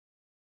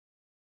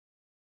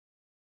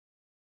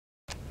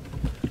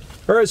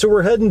All right, so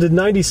we're heading to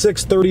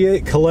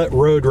 9638 Collett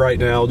Road right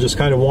now. Just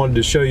kind of wanted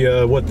to show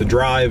you what the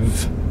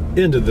drive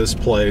into this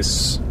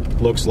place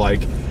looks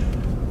like.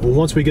 Well,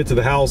 once we get to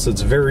the house,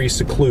 it's very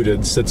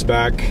secluded, sits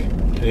back,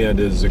 and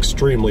is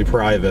extremely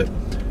private.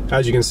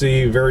 As you can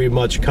see, very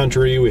much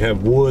country. We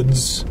have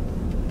woods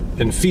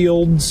and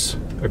fields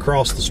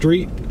across the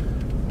street.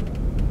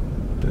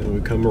 And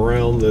we come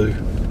around the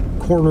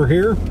corner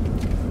here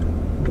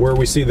where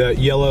we see that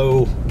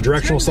yellow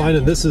directional sign,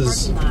 and this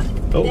is,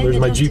 oh, there's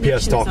my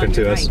GPS talking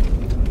to us.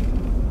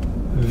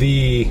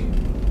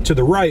 To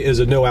the right is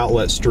a no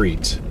outlet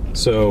street,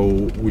 so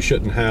we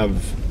shouldn't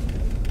have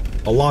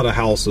a lot of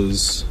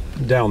houses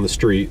down the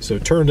street. So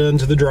turn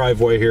into the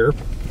driveway here.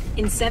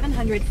 In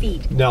 700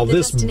 feet. Now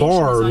this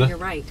barn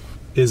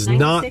is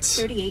not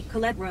 9638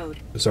 Collett Road.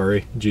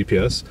 Sorry,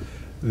 GPS.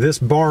 This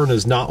barn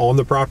is not on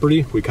the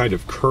property. We kind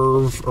of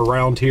curve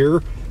around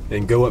here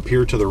and go up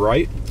here to the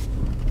right.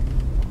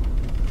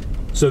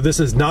 So this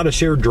is not a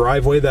shared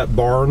driveway. That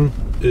barn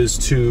is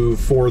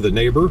for the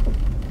neighbor.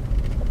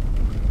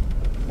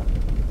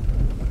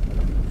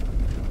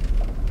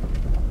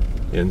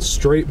 And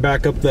straight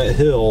back up that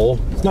hill,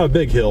 it's not a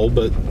big hill,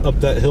 but up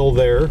that hill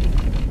there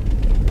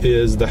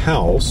is the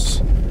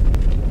house.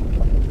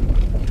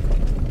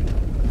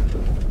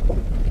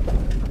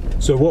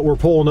 So what we're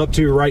pulling up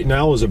to right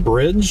now is a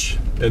bridge,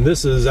 and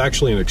this is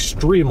actually an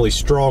extremely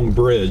strong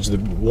bridge.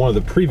 One of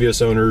the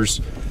previous owners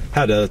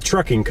had a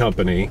trucking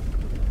company,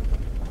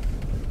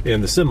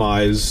 and the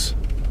semis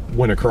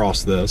went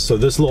across this. So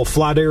this little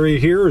flat area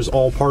here is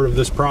all part of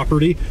this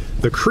property.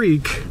 The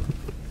creek,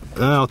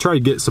 I'll try to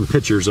get some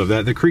pictures of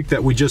that. The creek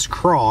that we just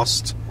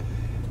crossed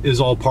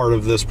is all part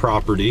of this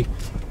property.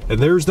 And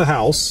there's the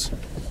house.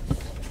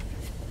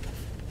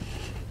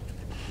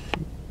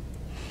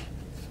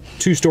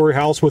 Two-story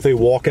house with a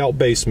walkout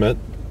basement.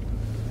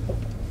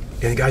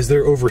 And guys,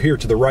 there over here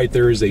to the right,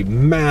 there is a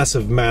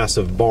massive,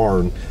 massive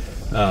barn.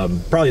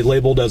 Probably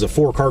labeled as a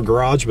 4-car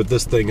garage, but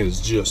this thing is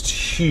just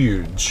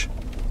huge.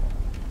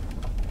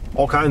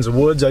 All kinds of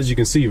woods, as you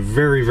can see,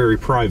 very, very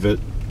private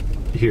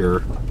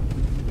here.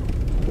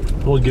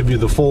 We'll give you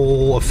the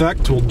full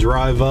effect. We'll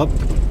drive up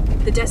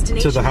to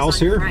the house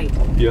here. Right.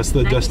 Yes,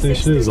 the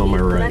destination is on my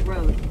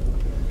right.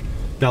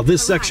 Now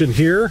this section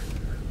here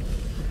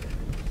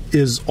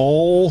is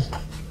all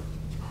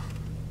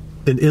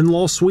an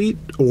in-law suite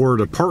or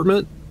an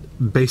apartment.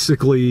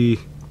 Basically,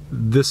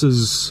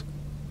 this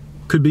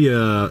could be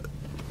a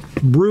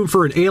room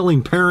for an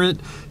ailing parent,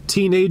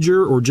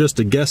 teenager, or just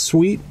a guest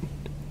suite.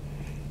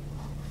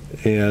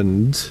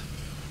 And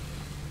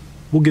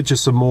we'll get you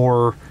some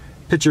more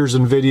pictures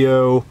and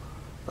video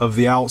of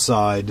the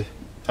outside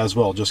as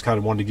well. Just kind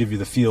of wanted to give you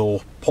the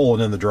feel pulling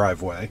in the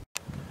driveway.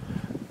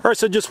 All right,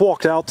 so just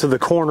walked out to the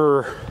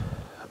corner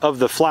of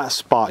the flat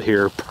spot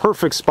here.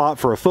 Perfect spot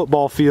for a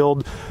football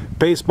field,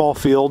 baseball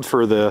field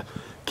for the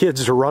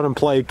kids to run and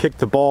play, kick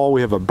the ball. We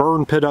have a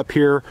burn pit up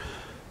here.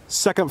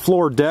 Second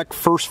floor deck,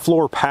 first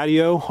floor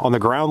patio on the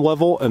ground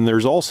level, and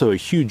there's also a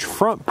huge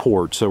front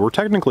porch. So we're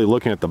technically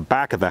looking at the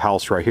back of the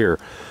house right here.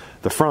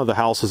 The front of the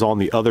house is on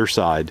the other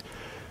side.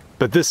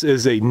 But this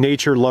is a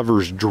nature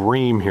lover's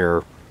dream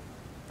here.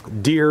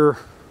 Deer,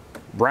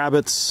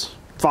 rabbits,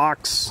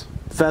 fox,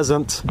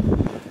 pheasant.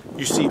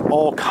 You see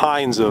all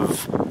kinds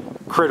of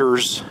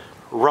critters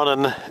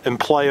running and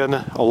playing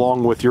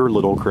along with your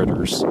little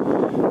critters.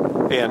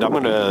 And I'm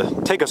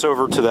gonna take us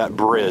over to that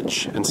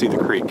bridge and see the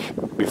creek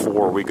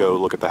before we go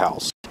look at the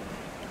house.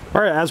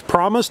 All right, as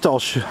promised,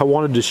 I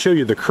wanted to show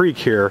you the creek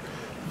here.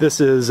 This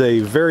is a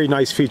very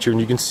nice feature, and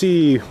you can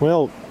see,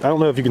 well, I don't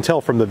know if you can tell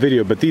from the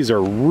video, but these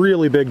are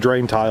really big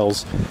drain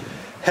tiles,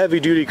 heavy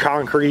duty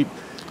concrete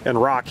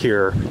and rock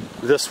here.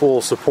 This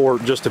will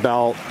support just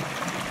about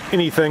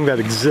anything that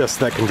exists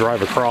that can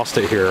drive across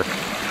it here.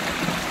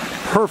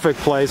 Perfect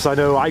place. I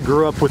know I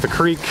grew up with a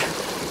creek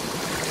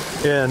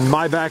in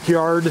my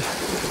backyard,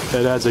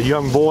 and as a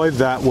young boy,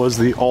 that was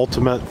the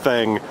ultimate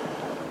thing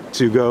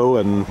to go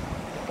and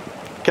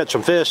catch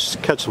some fish,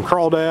 catch some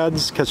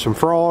crawdads, catch some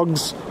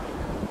frogs.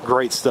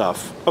 Great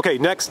stuff. Okay,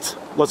 next,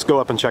 let's go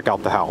up and check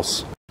out the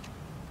house.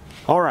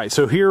 All right,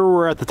 so here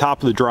we're at the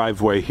top of the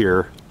driveway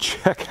here.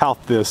 Check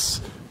out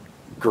this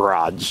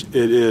garage.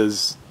 It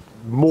is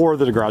more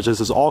than a garage. This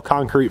is all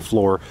concrete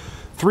floor.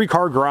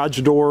 3-car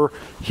garage door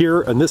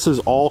here, and this is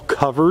all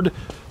covered.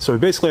 So we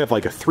basically have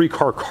like a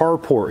 3-car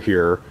carport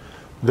here,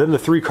 then the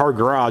 3-car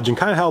garage, and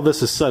kind of how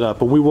this is set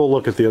up, and we will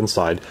look at the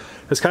inside.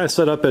 It's kind of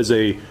set up as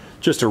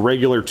just a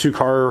regular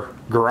 2-car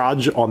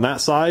garage on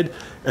that side,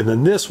 and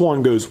then this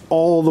one goes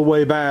all the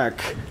way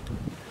back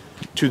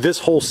to this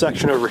whole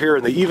section over here,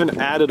 and they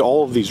even added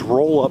all of these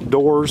roll-up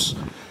doors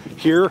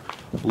here.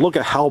 Look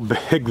at how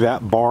big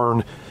that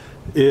barn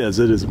is.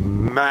 It is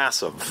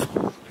massive.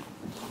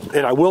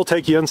 And I will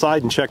take you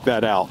inside and check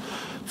that out.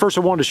 First,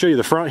 I wanted to show you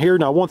the front here.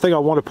 Now, one thing I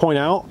want to point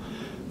out,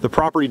 the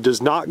property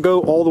does not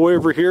go all the way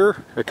over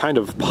here. It kind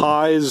of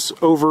pies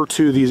over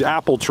to these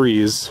apple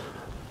trees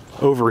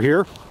over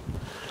here.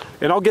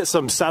 And I'll get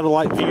some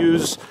satellite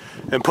views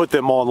and put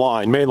them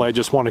online. Mainly, I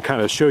just want to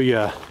kind of show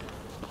you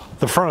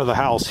the front of the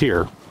house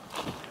here.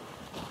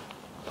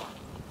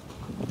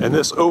 And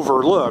this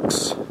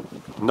overlooks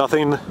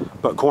nothing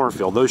but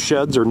cornfield. Those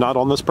sheds are not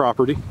on this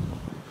property.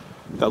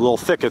 That little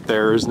thicket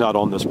there is not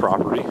on this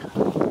property.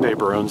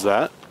 Neighbor owns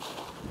that.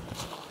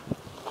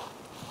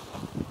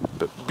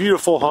 But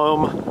beautiful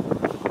home,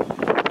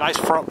 nice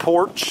front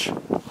porch,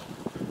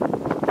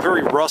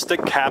 very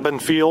rustic cabin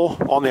feel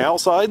on the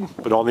outside,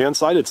 but on the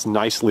inside it's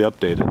nicely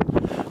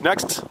updated.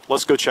 Next,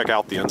 let's go check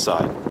out the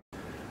inside.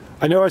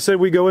 I know I said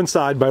we go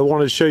inside, but I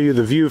wanted to show you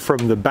the view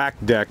from the back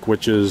deck,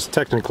 which is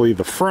technically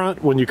the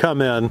front. When you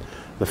come in,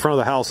 the front of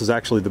the house is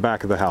actually the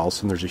back of the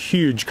house, and there's a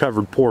huge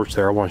covered porch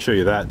there. I want to show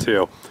you that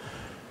too.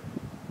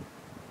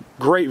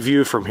 Great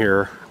view from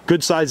here.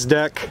 Good sized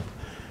deck,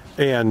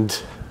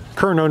 and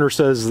current owner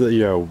says that,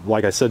 you know,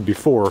 like I said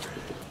before,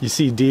 you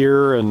see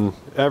deer and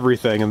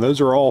everything, and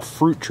those are all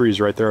fruit trees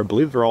right there. I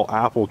believe they're all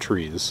apple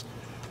trees.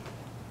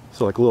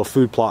 So like a little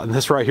food plot. And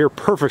this right here,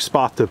 perfect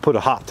spot to put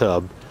a hot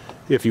tub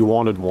if you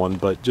wanted one,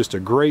 but just a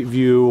great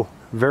view,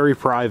 very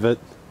private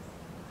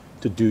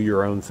to do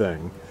your own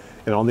thing.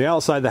 And on the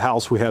outside of the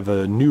house, we have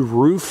a new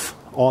roof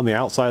on the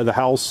outside of the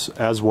house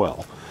as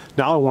well.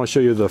 Now I want to show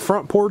you the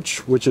front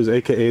porch, which is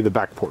AKA the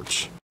back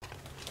porch.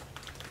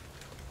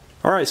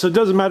 All right, so it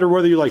doesn't matter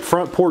whether you like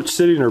front porch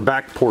sitting or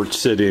back porch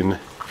sitting.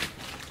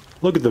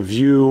 Look at the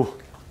view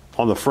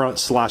on the front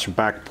slash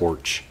back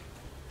porch.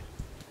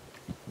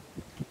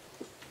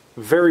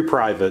 Very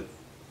private.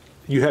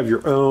 You have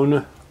your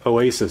own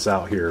oasis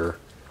out here.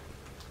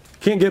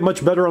 Can't get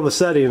much better on the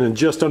setting in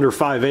just under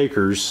 5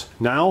 acres.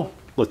 Now,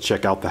 let's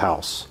check out the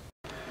house.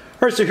 All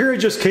right, so here I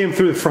just came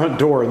through the front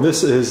door, and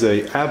this is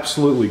a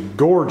absolutely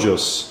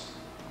gorgeous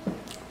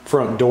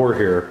front door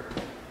here.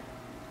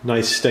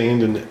 Nice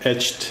stained and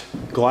etched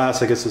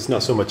glass. I guess it's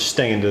not so much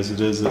stained as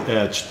it is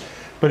etched.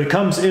 But it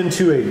comes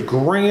into a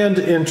grand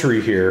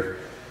entry here.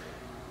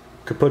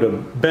 Could put a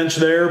bench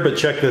there, but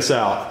check this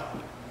out.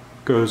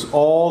 Goes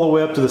all the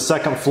way up to the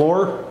second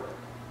floor.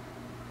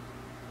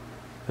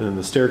 And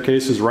the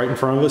staircase is right in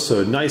front of us,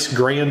 so a nice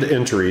grand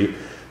entry.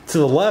 To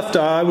the left,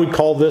 I would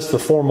call this the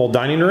formal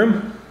dining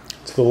room.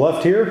 To the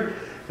left here,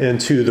 and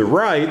to the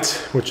right,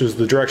 which is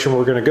the direction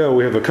we're going to go,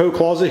 we have a coat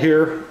closet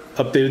here,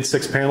 updated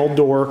 6-panel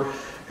door,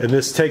 and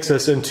this takes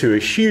us into a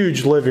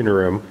huge living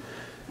room.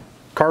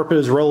 Carpet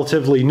is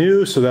relatively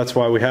new, so that's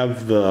why we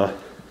have the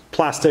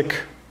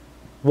plastic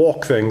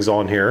walk things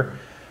on here.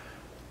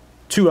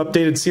 2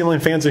 updated ceiling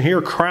fans in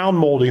here, crown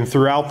molding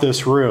throughout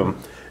this room.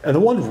 And the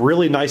one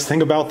really nice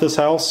thing about this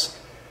house,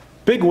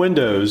 big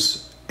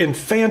windows and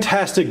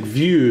fantastic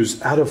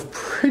views out of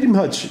pretty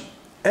much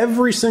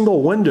every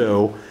single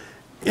window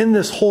in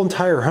this whole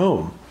entire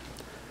home.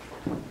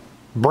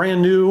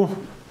 Brand new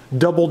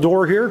double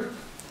door here,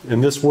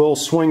 and this will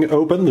swing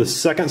open the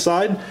second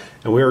side,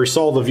 and we already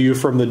saw the view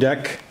from the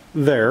deck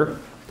there.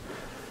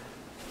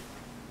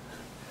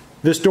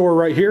 This door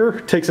right here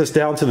takes us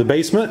down to the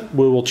basement.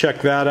 We will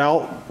check that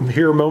out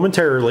here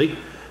momentarily,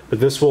 but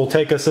this will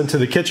take us into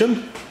the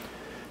kitchen.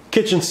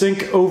 Kitchen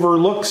sink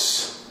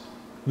overlooks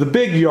the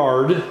big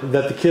yard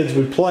that the kids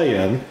would play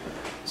in.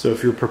 So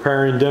if you're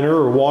preparing dinner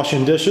or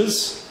washing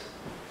dishes,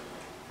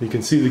 you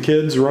can see the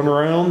kids run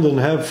around and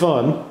have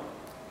fun.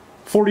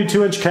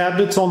 42-inch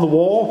cabinets on the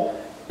wall,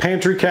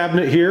 pantry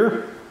cabinet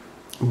here,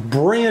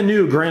 brand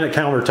new granite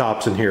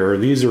countertops in here.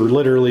 These are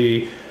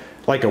literally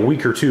like a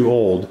week or 2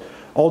 old.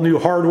 All new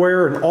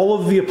hardware, and all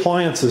of the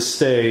appliances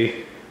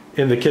stay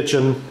in the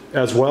kitchen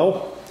as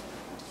well.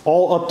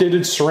 All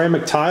updated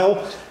ceramic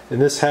tile,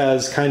 and this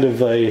has kind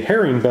of a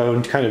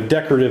herringbone, kind of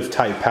decorative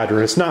type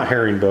pattern. It's not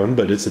herringbone,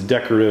 but it's a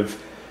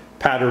decorative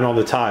pattern on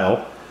the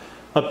tile.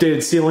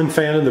 Updated ceiling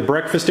fan in the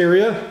breakfast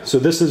area. So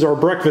this is our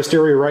breakfast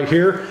area right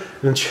here.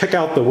 And then check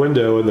out the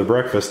window in the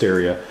breakfast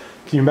area.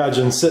 Can you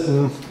imagine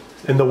sitting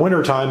in the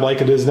wintertime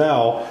like it is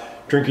now,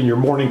 drinking your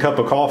morning cup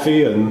of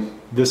coffee, and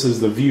this is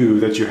the view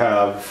that you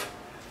have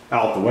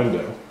out the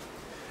window.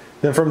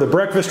 Then from the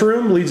breakfast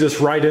room leads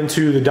us right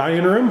into the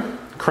dining room.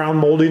 Crown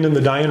molding in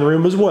the dining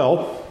room as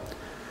well.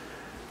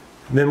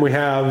 And then we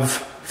have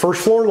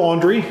first floor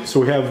laundry. So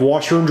we have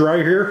washer and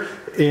dryer here,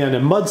 and a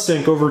mud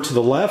sink over to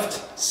the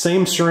left.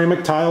 Same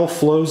ceramic tile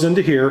flows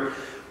into here.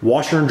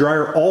 Washer and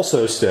dryer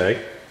also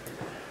stay.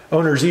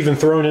 Owner's even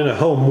thrown in a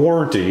home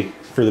warranty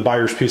for the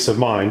buyer's peace of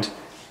mind.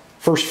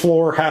 First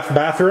floor half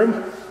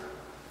bathroom.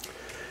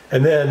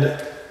 And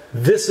then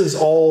this is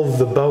all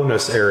the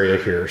bonus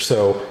area here.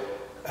 So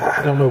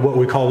I don't know what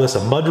we call this,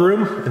 a mud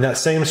room. And that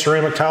same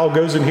ceramic tile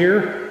goes in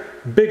here.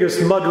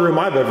 Biggest mud room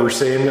I've ever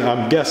seen.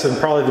 I'm guessing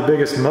probably the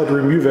biggest mud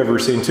room you've ever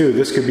seen too.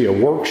 This could be a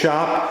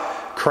workshop,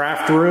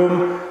 craft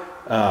room,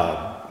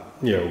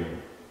 you know,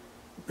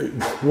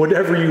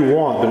 whatever you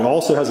want, but it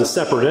also has a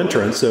separate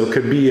entrance. So it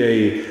could be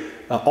a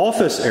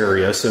office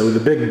area. So the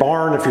big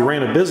barn, if you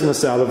ran a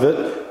business out of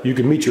it, you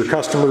could meet your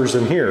customers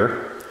in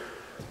here.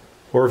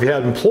 Or if you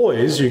had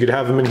employees, you could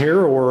have them in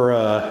here, or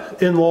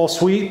in-law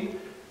suite.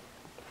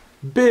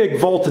 Big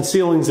vaulted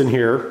ceilings in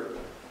here.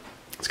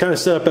 It's kind of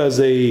set up as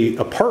a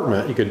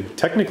apartment. You could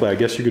technically, I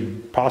guess you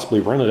could possibly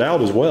rent it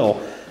out as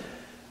well.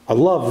 I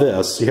love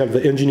this. You have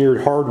the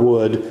engineered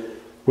hardwood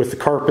with the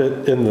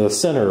carpet in the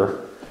center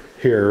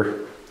here.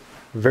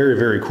 Very,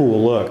 very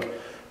cool look.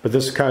 But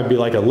this would kind of be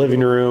like a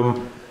living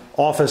room,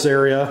 office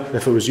area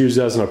if it was used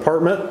as an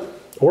apartment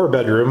or a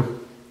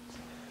bedroom.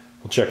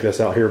 We'll check this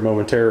out here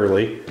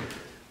momentarily.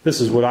 This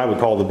is what I would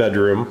call the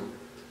bedroom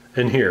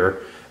in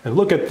here. And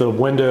look at the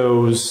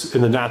windows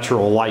and the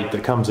natural light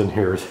that comes in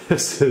here.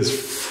 This is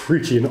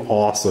freaking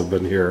awesome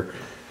in here.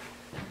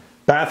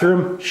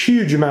 Bathroom,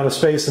 huge amount of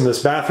space in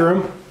this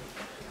bathroom.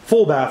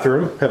 Full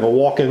bathroom, have a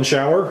walk-in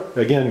shower.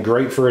 Again,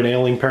 great for an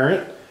ailing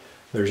parent.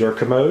 There's our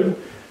commode.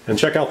 And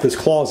check out this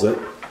closet.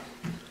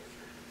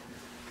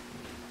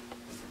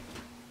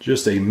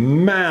 Just a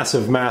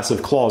massive,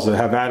 massive closet.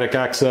 Have attic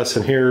access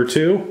in here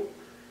too.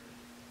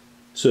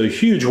 So a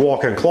huge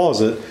walk-in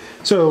closet.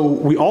 So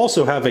we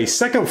also have a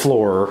second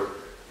floor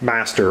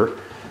master.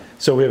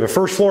 So we have a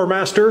first floor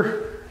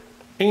master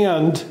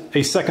and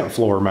a second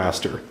floor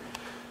master.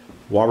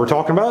 While we're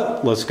talking about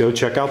it, let's go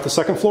check out the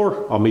second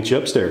floor. I'll meet you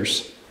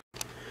upstairs.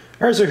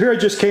 All right, so here I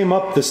just came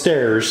up the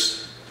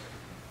stairs.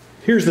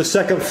 Here's the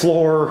second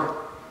floor.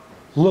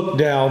 Look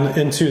down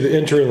into the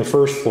entry of the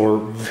first floor.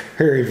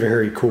 Very,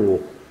 very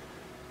cool.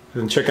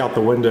 And check out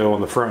the window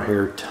on the front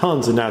here.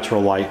 Tons of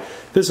natural light.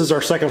 This is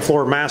our second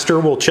floor master.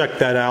 We'll check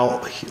that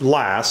out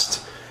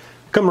last.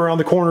 Come around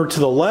the corner to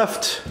the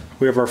left,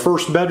 we have our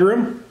first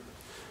bedroom.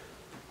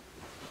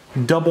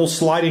 Double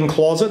sliding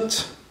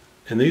closet.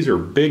 And these are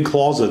big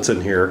closets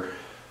in here.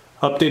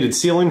 Updated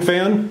ceiling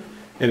fan.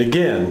 And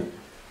again,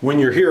 when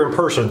you're here in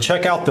person,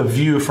 check out the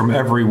view from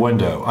every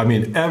window. I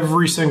mean,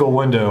 every single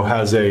window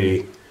has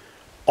a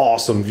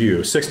awesome view.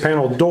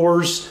 6-panel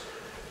doors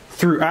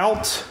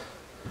throughout.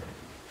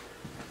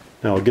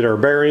 Now we'll get our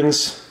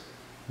bearings.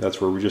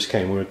 That's where we just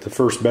came. We went to the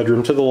first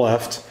bedroom to the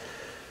left.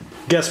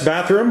 Guest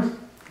bathroom.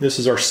 This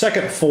is our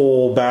second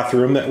full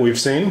bathroom that we've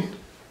seen.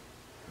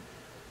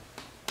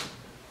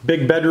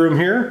 Big bedroom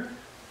here.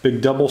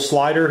 Big double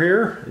slider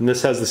here. And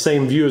this has the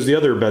same view as the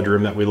other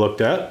bedroom that we looked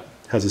at.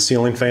 Has a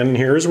ceiling fan in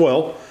here as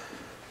well.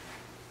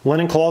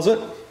 Linen closet.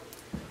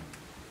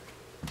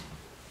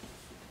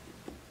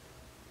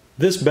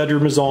 This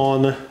bedroom is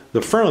on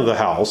the front of the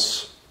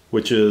house,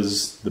 which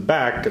is the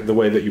back, the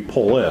way that you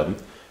pull in.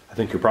 I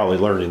think you're probably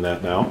learning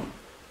that now.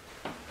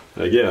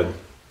 And again,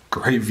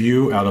 great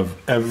view out of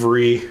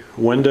every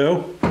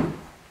window.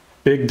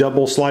 Big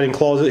double sliding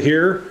closet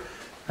here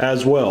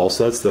as well.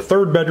 So that's the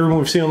third bedroom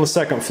we've seen on the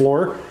second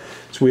floor.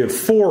 So we have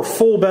 4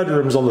 full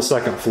bedrooms on the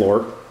second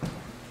floor.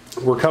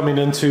 We're coming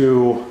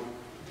into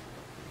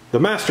the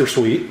master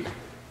suite.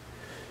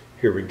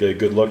 Here we get a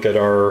good look at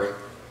our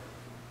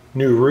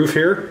new roof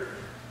here.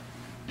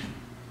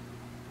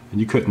 And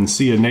you couldn't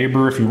see a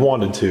neighbor if you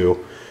wanted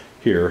to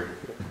here.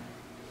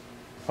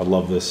 I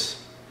love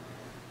this.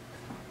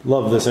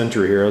 Love this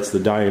entry here. That's the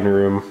dining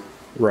room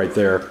right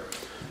there.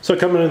 So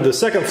coming into the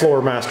second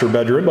floor master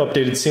bedroom,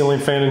 updated ceiling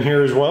fan in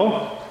here as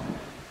well.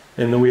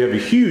 And then we have a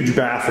huge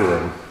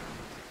bathroom.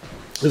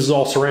 This is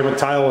all ceramic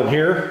tile in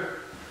here.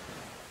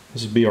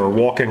 This would be our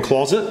walk-in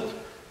closet.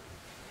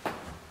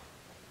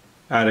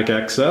 Attic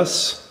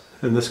access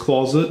in this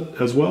closet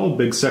as well.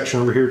 Big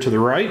section over here to the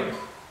right.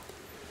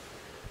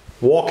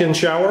 Walk-in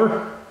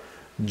shower,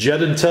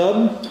 jetted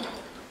tub,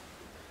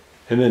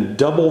 and then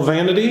double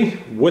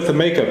vanity with a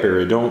makeup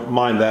area. Don't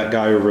mind that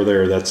guy over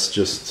there, that's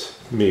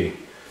just me.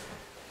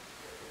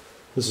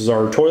 This is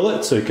our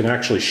toilet, so you can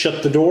actually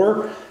shut the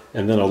door,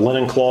 and then a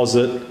linen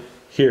closet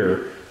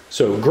here.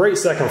 So great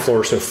second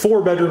floor. So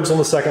 4 bedrooms on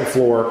the second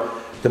floor.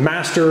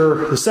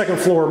 The second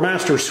floor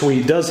master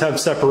suite does have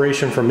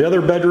separation from the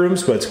other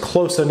bedrooms, but it's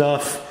close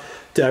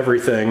enough to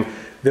everything.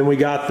 Then we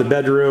got the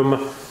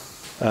bedroom,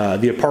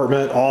 the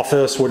apartment,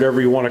 office,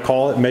 whatever you want to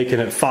call it, making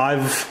it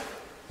 5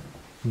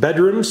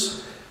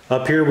 bedrooms.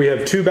 Up here we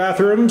have 2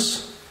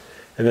 bathrooms,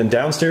 and then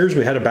downstairs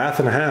we had a bath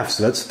and a half,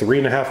 so that's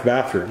 3.5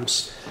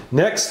 bathrooms.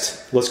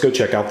 Next, let's go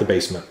check out the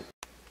basement.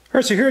 All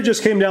right, so here I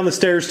just came down the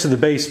stairs to the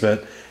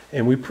basement,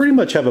 and we pretty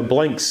much have a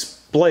blank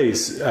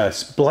space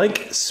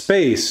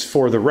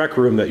for the rec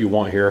room that you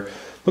want here.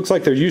 Looks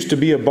like there used to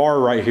be a bar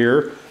right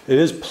here. It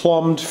is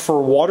plumbed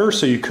for water,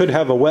 so you could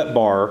have a wet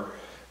bar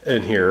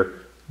in here.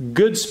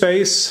 Good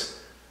space,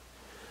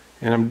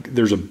 and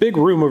there's a big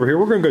room over here.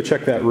 We're going to go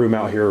check that room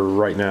out here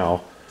right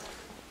now.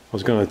 I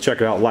was going to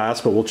check it out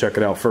last, but we'll check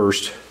it out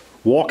first.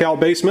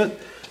 Walkout basement.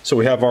 So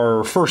we have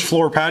our first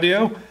floor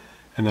patio,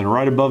 and then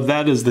right above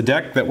that is the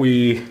deck that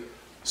we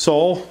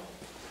saw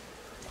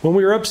when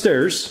we were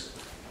upstairs.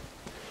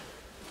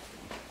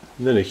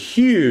 And then a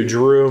huge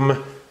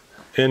room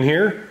in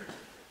here.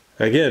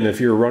 Again, if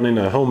you're running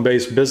a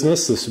home-based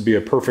business, this would be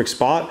a perfect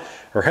spot.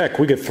 Or heck,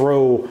 we could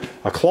throw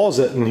a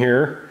closet in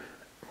here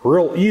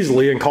real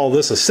easily and call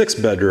this a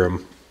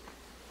 6-bedroom.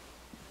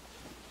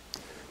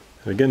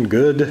 Again,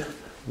 good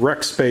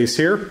rec space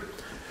here.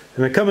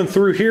 And then coming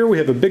through here, we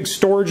have a big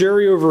storage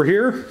area over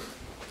here.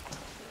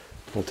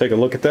 We'll take a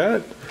look at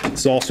that.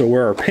 It's also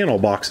where our panel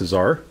boxes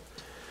are.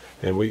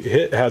 And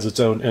it has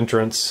its own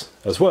entrance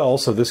as well,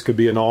 so this could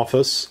be an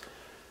office.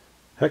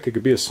 Heck, it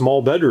could be a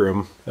small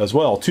bedroom as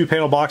well. 2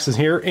 panel boxes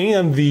here,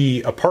 and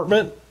the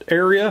apartment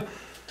area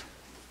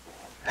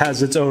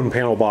has its own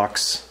panel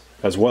box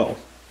as well.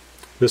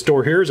 This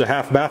door here is a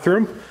half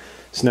bathroom.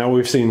 So now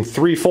we've seen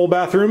 3 full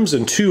bathrooms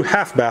and 2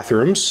 half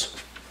bathrooms.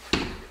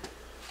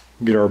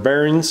 Get our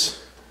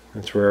bearings.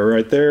 That's where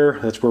right there.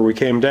 That's where we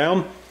came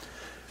down.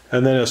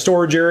 And then a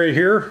storage area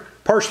here,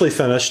 partially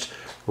finished.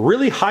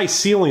 Really high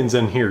ceilings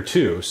in here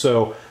too.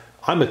 So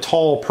I'm a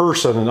tall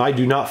person and I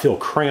do not feel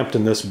cramped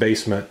in this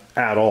basement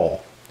at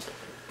all.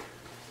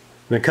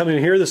 And then coming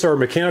in here, this is our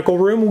mechanical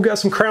room. We've got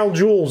some crown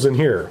jewels in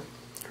here.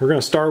 We're going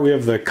to start, we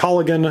have the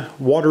Collett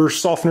water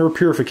softener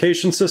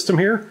purification system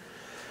here.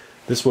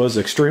 This was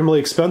extremely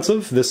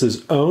expensive. This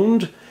is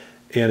owned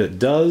and it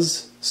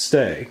does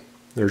stay.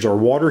 There's our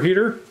water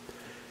heater.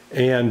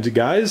 And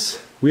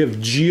guys, we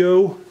have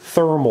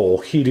Geo-Thermal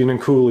heating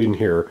and cooling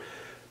here.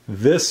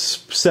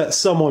 This set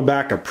someone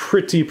back a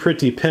pretty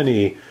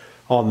penny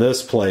on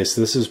this place.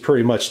 This is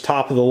pretty much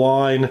top of the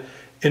line,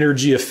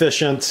 energy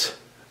efficient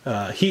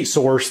heat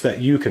source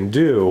that you can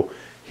do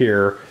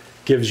here.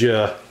 Gives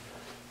you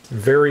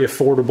very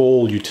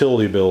affordable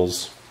utility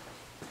bills.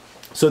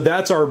 So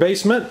that's our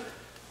basement.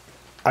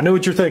 I know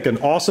what you're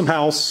thinking, awesome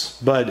house,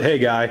 but hey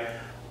guy,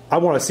 I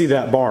want to see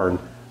that barn.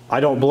 I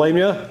don't blame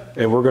you,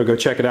 and we're going to go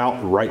check it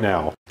out right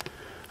now.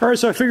 All right,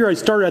 so I figure I'd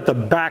start at the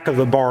back of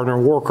the barn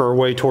and work our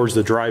way towards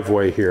the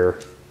driveway here.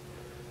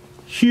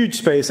 Huge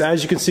space,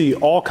 as you can see,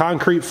 all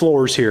concrete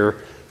floors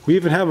here. We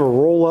even have a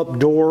roll-up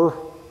door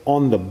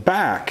on the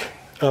back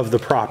of the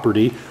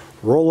property.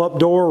 Roll-up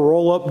door,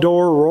 roll-up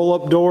door,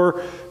 roll-up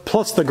door,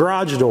 plus the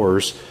garage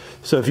doors.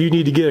 So if you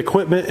need to get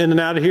equipment in and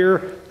out of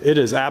here, it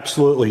is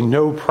absolutely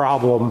no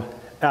problem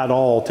at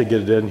all to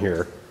get it in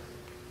here.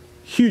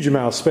 Huge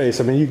amount of space.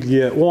 I mean, you could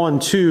get 1,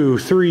 2,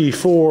 3,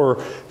 4,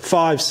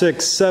 5,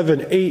 6,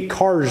 7, 8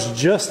 cars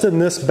just in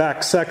this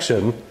back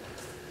section.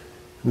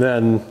 And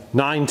then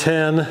 9,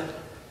 10,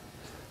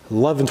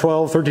 11,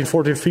 12, 13,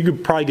 14, you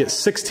could probably get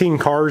 16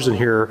 cars in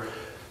here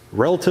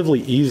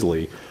relatively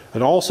easily.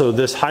 And also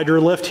this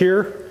hydro lift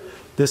here,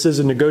 this is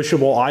a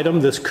negotiable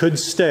item. This could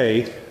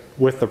stay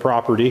with the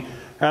property,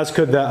 as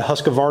could that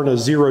Husqvarna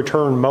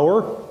zero-turn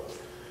mower.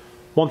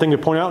 One thing to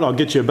point out, and I'll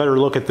get you a better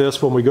look at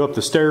this when we go up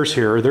the stairs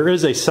here, there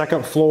is a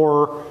second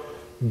floor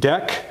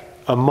deck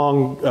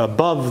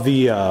above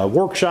the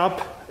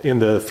workshop in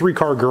the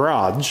 3-car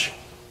garage.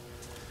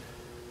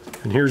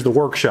 And here's the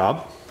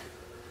workshop.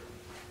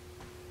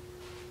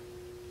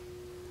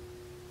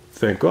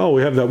 Think, oh,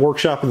 we have that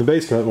workshop in the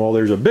basement. Well,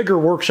 there's a bigger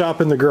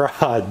workshop in the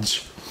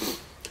garage.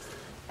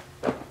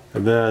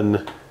 And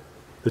then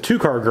the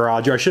 2-car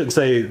garage, I shouldn't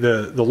say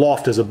the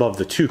loft is above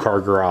the 2-car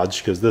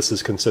garage because this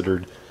is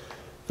considered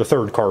the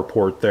 3rd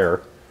carport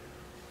there.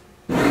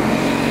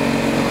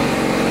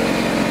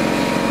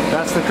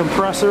 That's the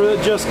compressor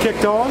that just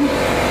kicked on.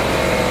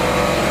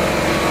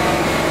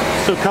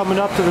 So coming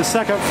up to the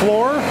 2nd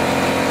floor.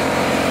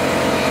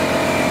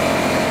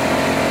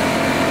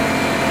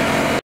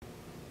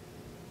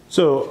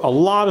 So a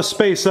lot of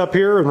space up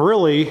here, and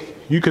really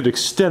you could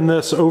extend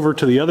this over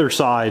to the other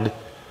side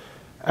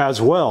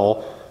as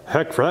well.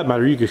 Heck, for that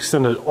matter, you could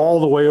extend it all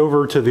the way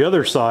over to the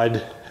other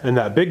side in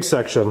that big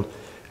section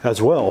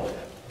as well.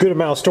 Good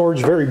amount of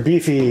storage, very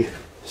beefy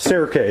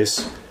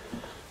staircase.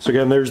 So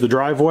again, there's the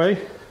driveway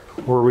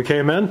where we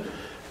came in.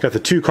 Got the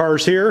 2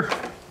 cars here.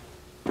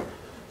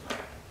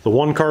 The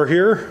 1 car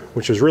here,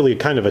 which is really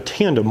kind of a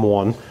tandem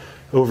one,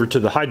 over to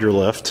the hydro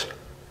lift.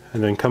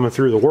 And then coming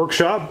through the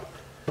workshop.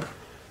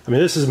 I mean,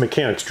 this is a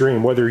mechanic's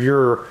dream. Whether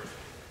you're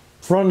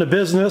running a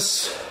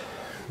business,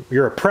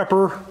 you're a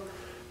prepper,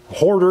 a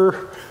hoarder,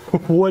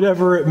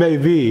 whatever it may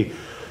be,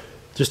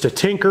 just a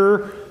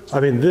tinker.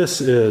 I mean,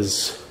 this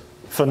is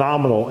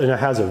phenomenal, and it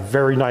has a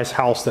very nice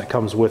house that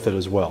comes with it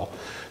as well.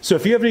 So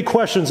if you have any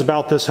questions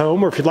about this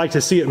home, or if you'd like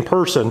to see it in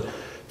person,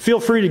 feel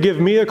free to give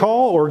me a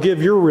call or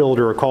give your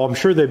realtor a call. I'm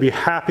sure they'd be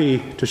happy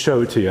to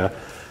show it to you.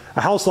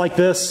 A house like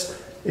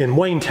this in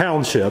Wayne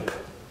Township,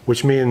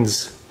 which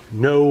means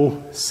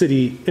no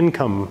city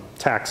income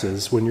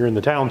taxes when you're in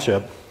the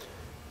township,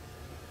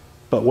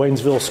 but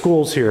Waynesville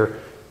schools here.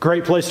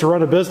 Great place to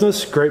run a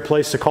business, great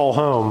place to call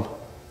home.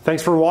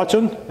 Thanks for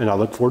watching, and I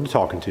look forward to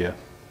talking to you.